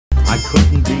I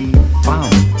couldn't be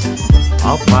found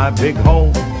off my big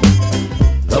home.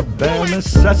 The bare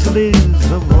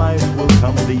necessities of life will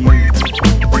come to you.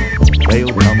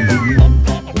 They'll come to you.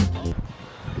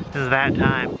 It's that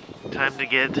time. Time to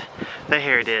get the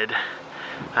hair did.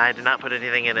 I did not put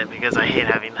anything in it because I hate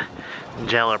having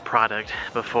gel or product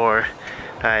before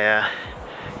I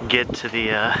get to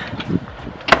the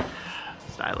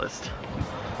stylist.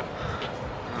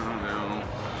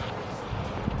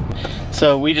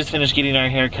 So we just finished getting our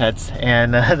haircuts,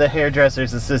 and the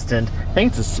hairdresser's assistant, I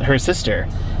think it's her sister.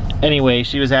 Anyway,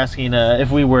 she was asking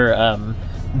if we were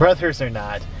brothers or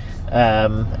not.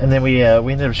 And then we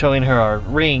ended up showing her our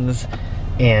rings,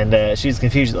 and she was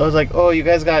confused. I was like, oh, you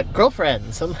guys got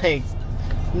girlfriends? I'm like,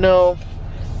 no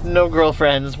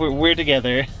girlfriends, we're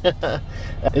together.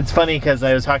 It's funny because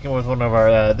I was talking with one of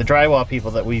our the drywall people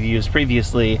that we've used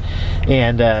previously,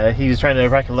 and he was trying to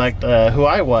recollect who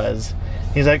I was.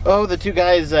 He's like, oh, the two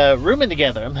guys rooming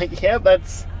together. I'm like, yeah,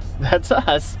 that's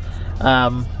us.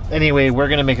 Anyway, we're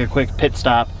gonna make a quick pit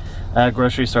stop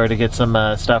grocery store to get some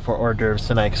stuff for hors d'oeuvres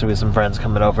tonight because we have some friends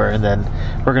coming over, and then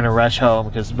we're gonna rush home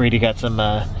because Brady got some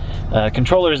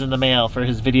controllers in the mail for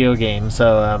his video game,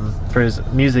 so for his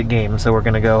music game, so we're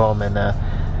gonna go home and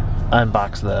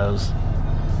unbox those.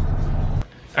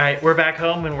 All right, we're back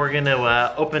home and we're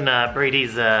gonna open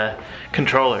Brady's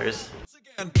controllers.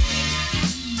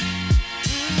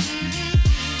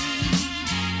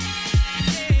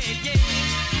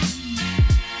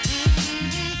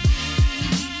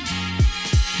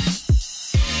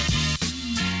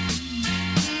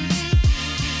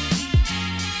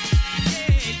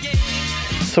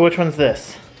 So which one's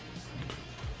this?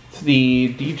 It's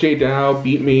the DJ Dow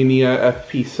Beatmania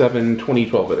FP7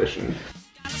 2012 edition.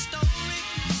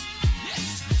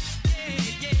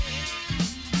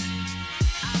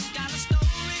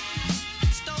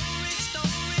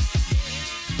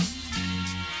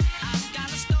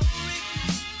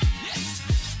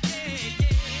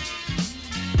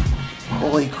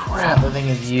 Holy crap, that thing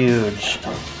is huge.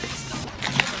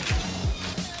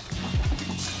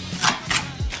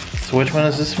 So which one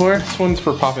is this for? This one's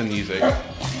for poppin' music. By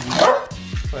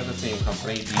the same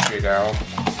company, DJ Dow.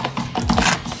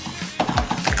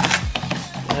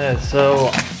 That is so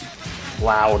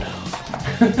loud.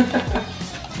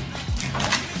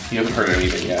 You haven't heard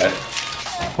anything yet.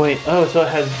 Wait, oh, so it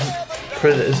has,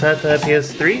 is that the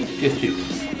PS3? PS2.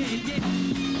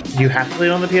 Do you have to play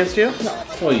it on the PS2? No.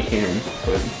 Well, you can,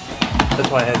 but... That's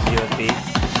why it has USB.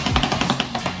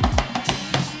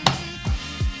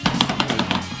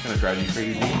 Drive you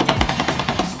crazy.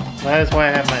 That is why I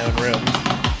have my own room.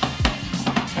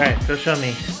 Alright, go show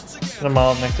me. Put them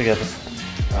all next together.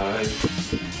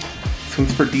 This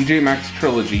one's for DJ Max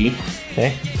Trilogy.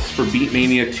 Okay. This is for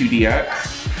Beatmania 2DX,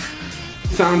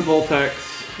 Sound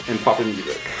Voltex, and Poppin'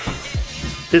 Music.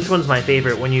 This one's my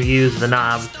favorite. When you use the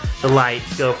knob, the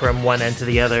lights go from one end to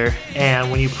the other, and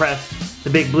when you press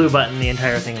the big blue button, the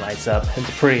entire thing lights up.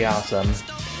 It's pretty awesome.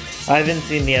 I haven't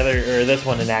seen the other, or this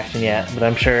one in action yet, but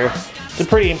I'm sure it's a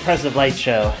pretty impressive light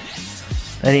show.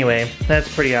 Anyway,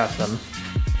 that's pretty awesome.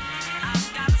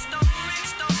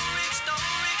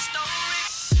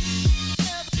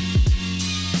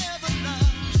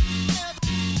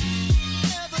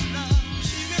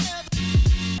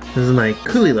 This is my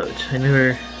coolie loach. I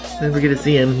never get to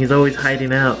see him. He's always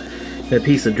hiding out in a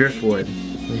piece of driftwood.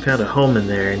 We found a home in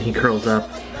there and he curls up.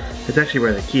 It's actually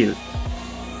rather cute.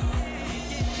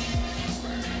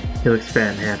 He looks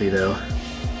fat and happy though.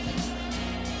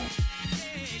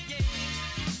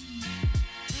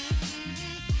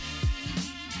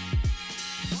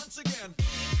 Once again.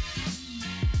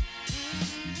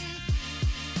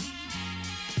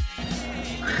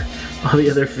 All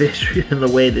the other fish are in the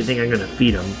way. They think I'm gonna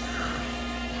feed them.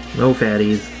 No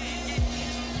fatties.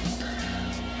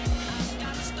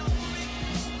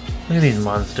 Look at these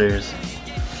monsters.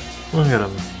 Look at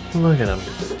them. Look at them.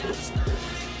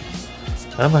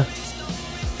 Come on.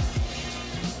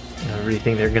 I really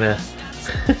think they're gonna...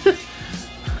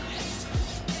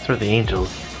 It's for the angels.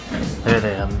 There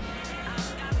they are.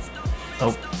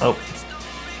 Oh, oh.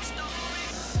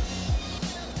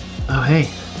 Oh, hey.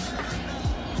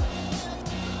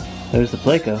 There's the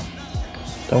Pleco.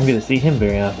 Don't get to see him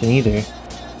very often either.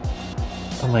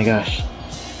 Oh my gosh.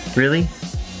 Really?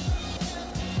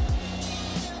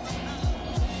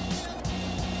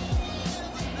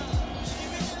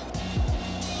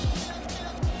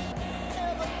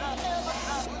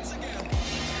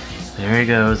 There he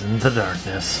goes into the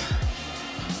darkness.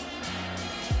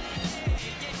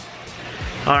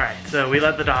 Alright, so we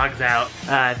let the dogs out.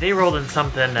 They rolled in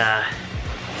something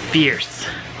fierce.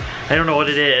 I don't know what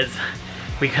it is.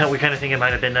 We kind of think it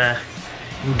might have been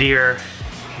deer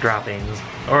droppings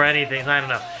or anything, I don't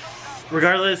know.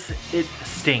 Regardless, it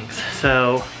stinks,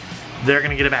 so they're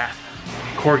gonna get a bath.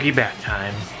 Corgi bath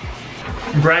time.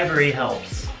 Bribery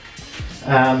helps.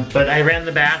 But I ran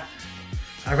the bath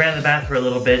for a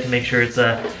little bit to make sure it's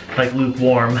like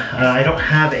lukewarm. I don't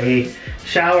have a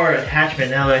shower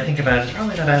attachment now that I think about it. It's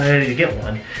probably not a bad idea to get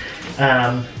one.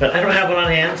 But I don't have one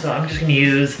on hand, so I'm just gonna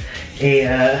use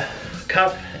a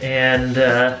cup and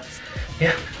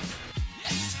yeah.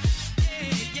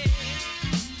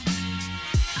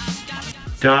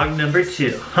 Dog number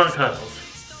 2, huh,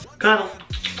 Cuddles? Cuddles.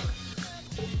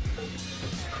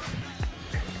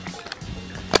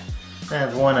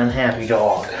 That's one unhappy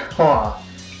dog. Aw.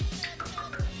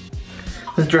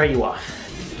 Let's dry you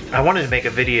off. I wanted to make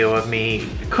a video of me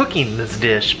cooking this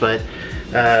dish, but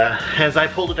as I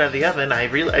pulled it out of the oven, I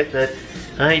realized that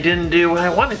I didn't do what I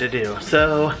wanted to do.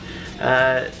 So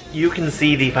you can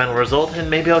see the final result, and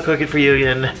maybe I'll cook it for you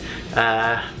again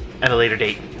at a later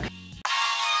date.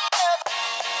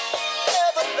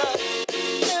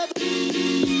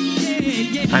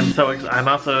 I'm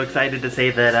also excited to say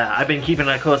that I've been keeping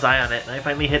a close eye on it, and I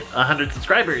finally hit 100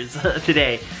 subscribers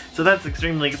today. So that's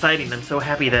extremely exciting. I'm so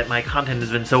happy that my content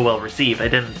has been so well received.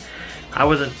 I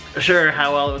wasn't sure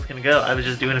how well it was gonna go. I was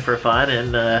just doing it for fun,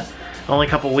 and only a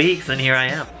couple weeks, and here I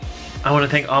am. I want to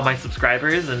thank all my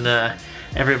subscribers and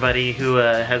everybody who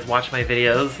has watched my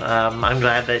videos. I'm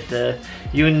glad that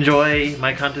you enjoy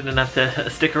my content enough to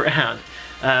stick around.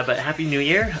 But Happy New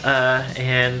Year,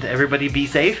 and everybody be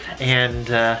safe,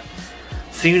 and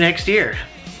see you next year.